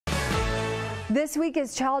This week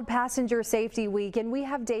is Child Passenger Safety Week, and we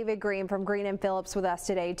have David Greene from Greene and Phillips with us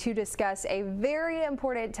today to discuss a very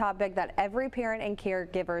important topic that every parent and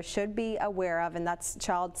caregiver should be aware of, and that's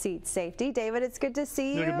child seat safety. David, it's good to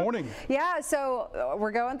see you. Yeah, good morning. Yeah, so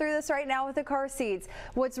we're going through this right now with the car seats.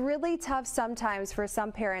 What's really tough sometimes for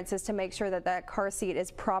some parents is to make sure that that car seat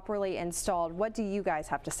is properly installed. What do you guys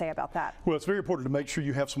have to say about that? Well, it's very important to make sure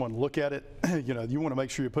you have someone look at it. You know, you want to make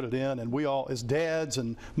sure you put it in, and we all, as dads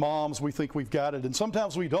and moms, we think we've got it, and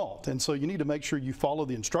sometimes we don't. And so you need to make sure you follow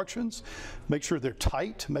the instructions, make sure they're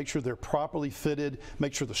tight, make sure they're properly fitted,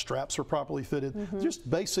 make sure the straps are properly fitted. Just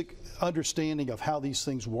basic understanding of how these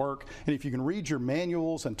things work. And if you can read your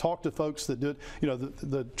manuals and talk to folks that do it, you know,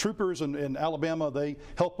 the troopers in Alabama, they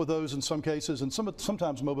help with those in some cases, and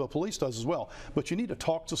sometimes Mobile Police does as well. But you need to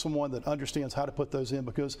talk to someone that understands how to put those in,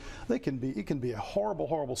 because it can be a horrible,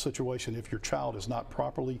 horrible situation if your child is not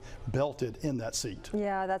properly belted in that seat.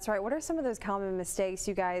 Yeah, that's right. What are some of those common mistakes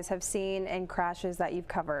you guys have seen in crashes that you've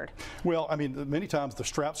covered? Well, I mean, many times the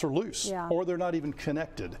straps are loose, yeah, or they're not even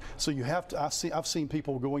connected. So you have to, I've seen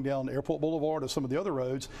people going down Airport Boulevard or some of the other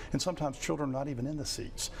roads, and sometimes children are not even in the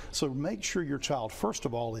seats. So make sure your child, first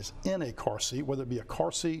of all, is in a car seat, whether it be a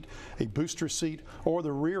car seat, a booster seat, or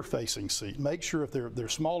the rear facing seat. Make sure if they're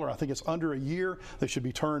smaller, I think it's under a year, they should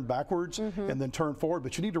be turned backwards and then turned forward.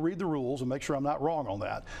 But you need to read the rules and make sure I'm not wrong on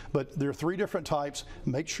that. But there are 3 different types.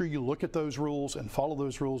 Make sure you look at those rules and follow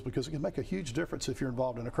those rules, because it can make a huge difference if you're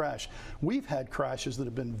involved in a crash. We've had crashes that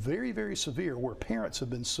have been very, very severe, where parents have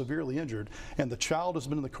been severely injured and the child has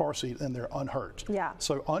been in the car seat and they're unhurt. Yeah.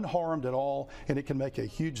 So unharmed at all, and it can make a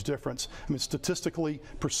huge difference. I mean, statistically,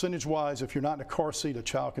 percentage-wise, if you're not in a car seat, a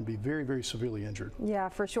child can be very, very severely injured. Yeah,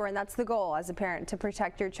 for sure, and that's the goal as a parent, to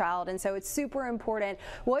protect your child, and so it's super important.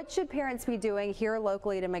 What should parents be doing here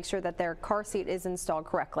locally to make sure that their car seat is installed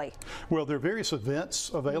correctly? Well, there are various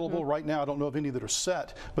events available right now. I don't know of any that are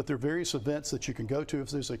set, but there are various events that you can go to.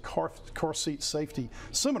 If there's a car seat safety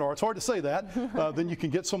seminar, it's hard to say that, then you can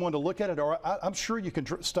get someone to look at it, or I'm sure you can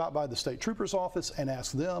stop by the state trooper's office and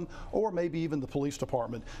ask them, or maybe even the police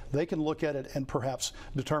department. They can look at it and perhaps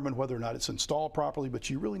determine whether or not it's installed properly, but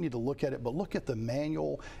you really need to look at it. But look at the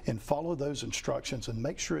manual and follow those instructions and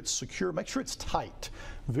make sure it's secure, make sure it's tight.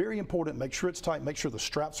 Very important, make sure it's tight, make sure the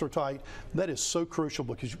straps are tight. That is so crucial,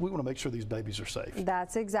 because we want to make sure these babies are safe.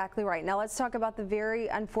 That's exactly right. Now let's talk about the very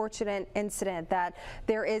unfortunate incident that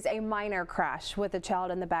there is a minor crash with a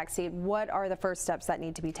child in the back seat. What are the first steps that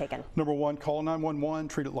need to be taken? Number 1, call 911,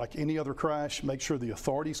 treat it like any other crash. Make sure the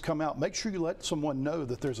authorities come out. Make sure you let someone know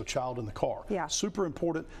that there's a child in the car. Yeah. Super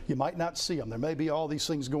important. You might not see them. There may be all these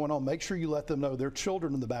things going on. Make sure you let them know there are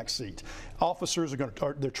children in the back seat. Officers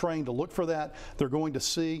they're trained to look for that. They're going to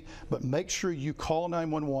see, but make sure you call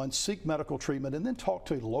 911, seek medical treatment, and then talk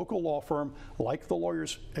to a local law firm like the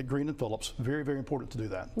lawyers at Greene and Phillips. Very, very important to do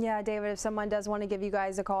that. Yeah, David, if someone does want to give you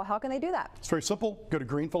guys a call, how can they do that? It's very simple. Go to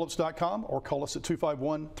greenephillips.com or call us at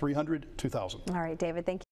 251-300-2000. All right, David, thank you.